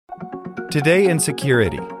Today in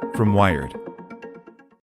Security from Wired.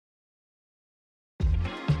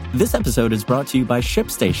 This episode is brought to you by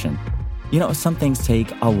ShipStation. You know, some things take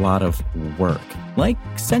a lot of work, like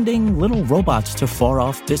sending little robots to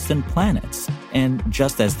far-off distant planets. And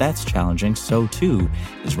just as that's challenging, so too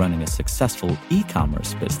is running a successful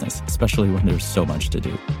e-commerce business, especially when there's so much to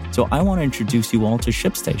do. So I want to introduce you all to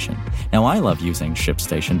ShipStation. Now, I love using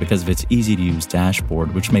ShipStation because of its easy-to-use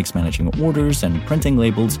dashboard, which makes managing orders and printing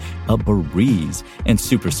labels a breeze and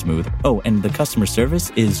super smooth. Oh, and the customer service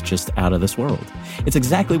is just out of this world. It's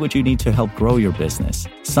exactly what you need to help grow your business.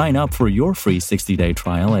 Sign up for your free 60-day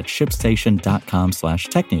trial at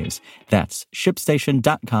shipstation.com/technews. That's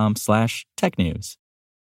shipstation.com/technews.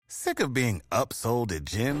 Sick of being upsold at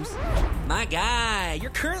gyms? My guy,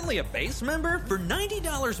 you're currently a base member? For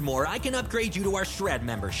 $90 more, I can upgrade you to our Shred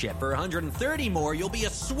membership. For $130 more, you'll be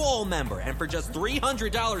a Swole member. And for just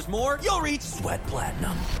 $300 more, you'll reach Sweat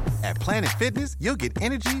Platinum. At Planet Fitness, you'll get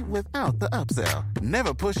energy without the upsell.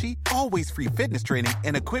 Never pushy, always free fitness training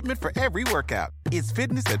and equipment for every workout. It's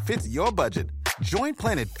fitness that fits your budget. Join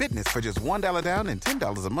Planet Fitness for just $1 down and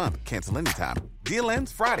 $10 a month. Cancel anytime. Deal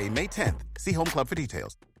ends Friday, May 10th. See Home Club for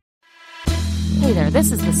details. Hey there,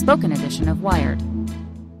 this is the spoken edition of Wired.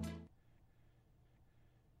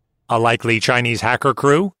 A likely Chinese hacker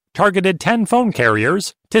crew targeted 10 phone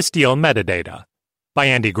carriers to steal metadata. By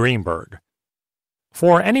Andy Greenberg.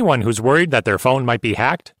 For anyone who's worried that their phone might be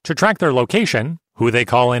hacked to track their location, who they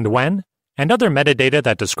call and when, and other metadata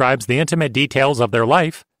that describes the intimate details of their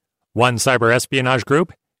life, one cyberespionage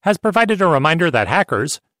group has provided a reminder that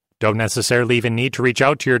hackers don't necessarily even need to reach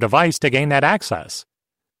out to your device to gain that access.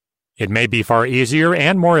 It may be far easier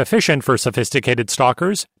and more efficient for sophisticated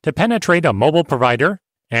stalkers to penetrate a mobile provider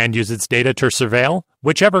and use its data to surveil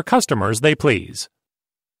whichever customers they please.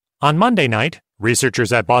 On Monday night,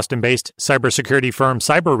 researchers at Boston-based cybersecurity firm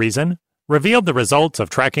CyberReason revealed the results of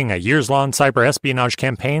tracking a years-long cyberespionage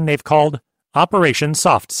campaign they've called Operation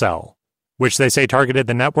Soft Cell, which they say targeted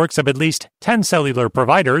the networks of at least 10 cellular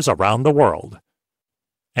providers around the world.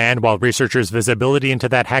 And while researchers' visibility into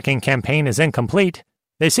that hacking campaign is incomplete,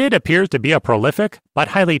 they say it appears to be a prolific but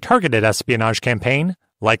highly targeted espionage campaign,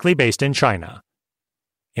 likely based in China.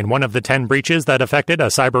 In one of the 10 breaches that affected a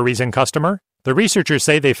CyberReason customer, the researchers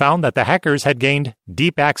say they found that the hackers had gained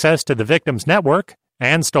deep access to the victim's network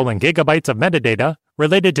and stolen gigabytes of metadata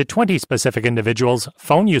related to 20 specific individuals'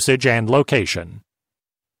 phone usage and location.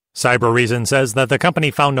 CyberReason says that the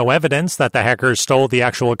company found no evidence that the hackers stole the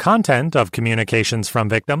actual content of communications from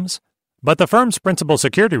victims, but the firm's principal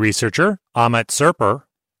security researcher, Amit Serper,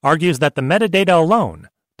 argues that the metadata alone,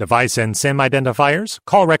 device and SIM identifiers,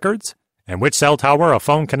 call records, and which cell tower a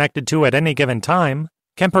phone connected to at any given time,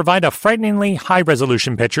 can provide a frighteningly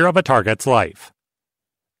high-resolution picture of a target's life.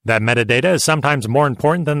 That metadata is sometimes more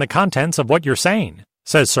important than the contents of what you're saying,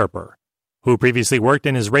 says Serper, who previously worked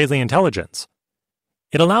in Israeli intelligence.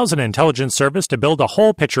 It allows an intelligence service to build a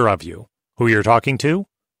whole picture of you, who you're talking to,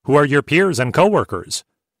 who are your peers and coworkers,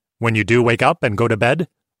 when you do wake up and go to bed,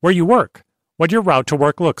 where you work, what your route to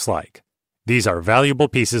work looks like. These are valuable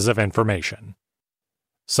pieces of information.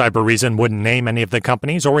 CyberReason wouldn't name any of the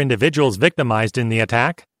companies or individuals victimized in the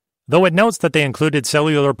attack, though it notes that they included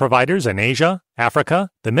cellular providers in Asia,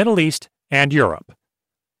 Africa, the Middle East, and Europe.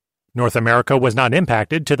 North America was not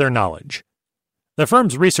impacted to their knowledge. The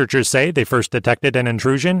firm's researchers say they first detected an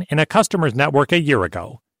intrusion in a customer's network a year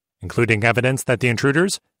ago, including evidence that the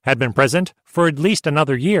intruders had been present for at least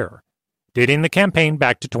another year, dating the campaign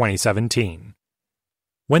back to 2017.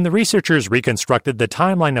 When the researchers reconstructed the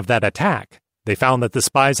timeline of that attack, they found that the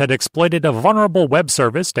spies had exploited a vulnerable web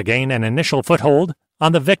service to gain an initial foothold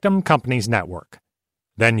on the victim company's network,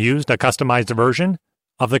 then used a customized version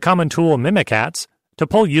of the common tool Mimikatz to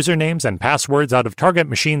pull usernames and passwords out of target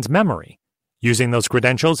machine's memory, using those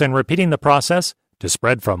credentials and repeating the process to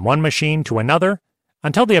spread from one machine to another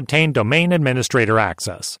until they obtained domain administrator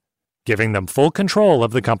access, giving them full control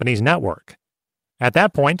of the company's network. At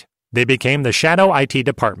that point, they became the shadow IT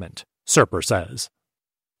department, Serper says.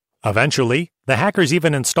 Eventually, the hackers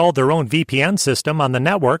even installed their own VPN system on the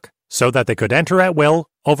network so that they could enter at will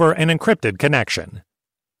over an encrypted connection.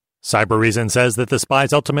 CyberReason says that the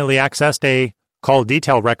spies ultimately accessed a call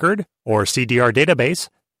detail record, or CDR database,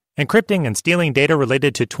 encrypting and stealing data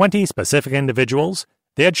related to 20 specific individuals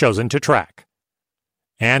they had chosen to track.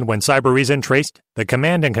 And when CyberReason traced the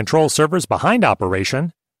command and control servers behind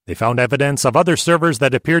Operation, they found evidence of other servers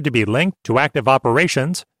that appeared to be linked to active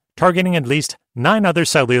operations, targeting at least 9 other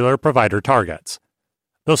cellular provider targets.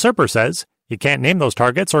 Though Serper says he can't name those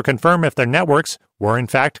targets or confirm if their networks were in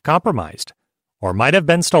fact compromised, or might have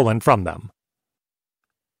been stolen from them.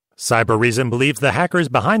 Cybereason believes the hackers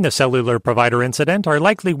behind the cellular provider incident are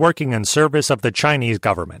likely working in service of the Chinese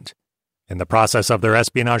government. In the process of their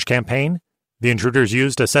espionage campaign, the intruders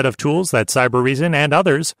used a set of tools that Cybereason and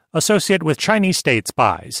others associate with Chinese state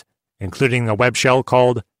spies, including a web shell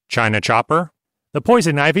called China Chopper, the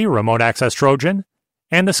Poison Ivy remote access Trojan,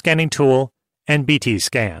 and the scanning tool NBT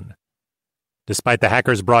Scan. Despite the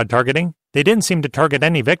hackers' broad targeting, they didn't seem to target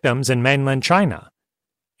any victims in mainland China.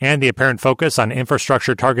 And the apparent focus on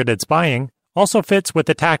infrastructure-targeted spying also fits with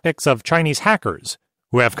the tactics of Chinese hackers,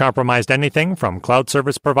 who have compromised anything from cloud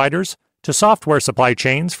service providers to software supply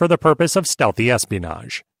chains for the purpose of stealthy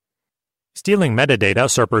espionage. Stealing metadata,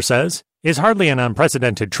 Serper says, is hardly an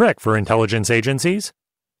unprecedented trick for intelligence agencies.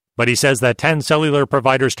 But he says that 10 cellular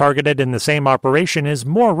providers targeted in the same operation is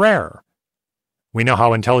more rare. We know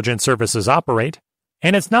how intelligence services operate,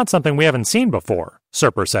 and it's not something we haven't seen before,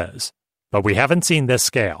 Serper says, but we haven't seen this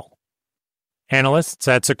scale. Analysts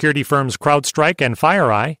at security firms CrowdStrike and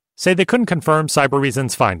FireEye say they couldn't confirm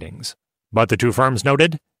Cybereason's findings, but the two firms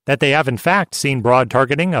noted that they have in fact seen broad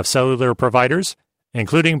targeting of cellular providers,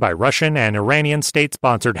 including by Russian and Iranian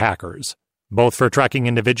state-sponsored hackers, both for tracking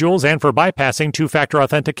individuals and for bypassing two-factor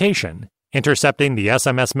authentication, intercepting the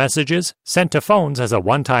SMS messages sent to phones as a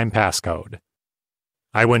one-time passcode.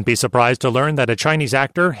 I wouldn't be surprised to learn that a Chinese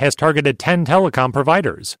actor has targeted 10 telecom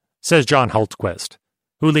providers, says John Hultquist,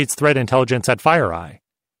 who leads threat intelligence at FireEye.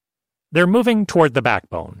 They're moving toward the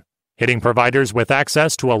backbone, hitting providers with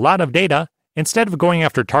access to a lot of data instead of going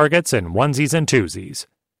after targets in onesies and twosies.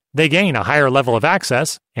 They gain a higher level of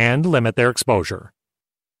access and limit their exposure.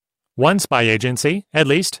 One spy agency, at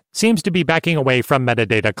least, seems to be backing away from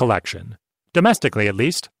metadata collection, domestically at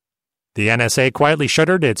least. The NSA quietly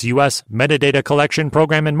shuttered its U.S. metadata collection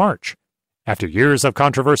program in March, after years of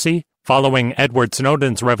controversy following Edward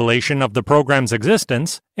Snowden's revelation of the program's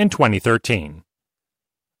existence in 2013.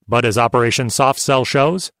 But as Operation Soft Cell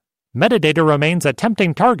shows, metadata remains a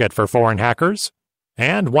tempting target for foreign hackers,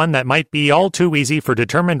 and one that might be all too easy for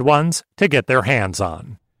determined ones to get their hands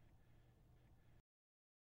on.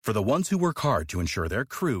 For the ones who work hard to ensure their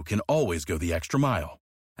crew can always go the extra mile,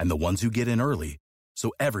 and the ones who get in early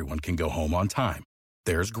so everyone can go home on time,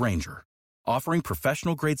 there's Grainger, offering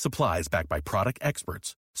professional-grade supplies backed by product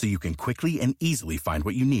experts so you can quickly and easily find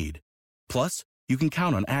what you need. Plus, you can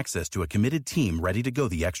count on access to a committed team ready to go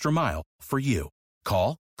the extra mile for you.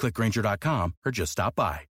 Call, click Grainger.com, or just stop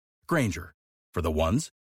by. Grainger, for the ones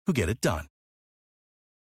who get it done.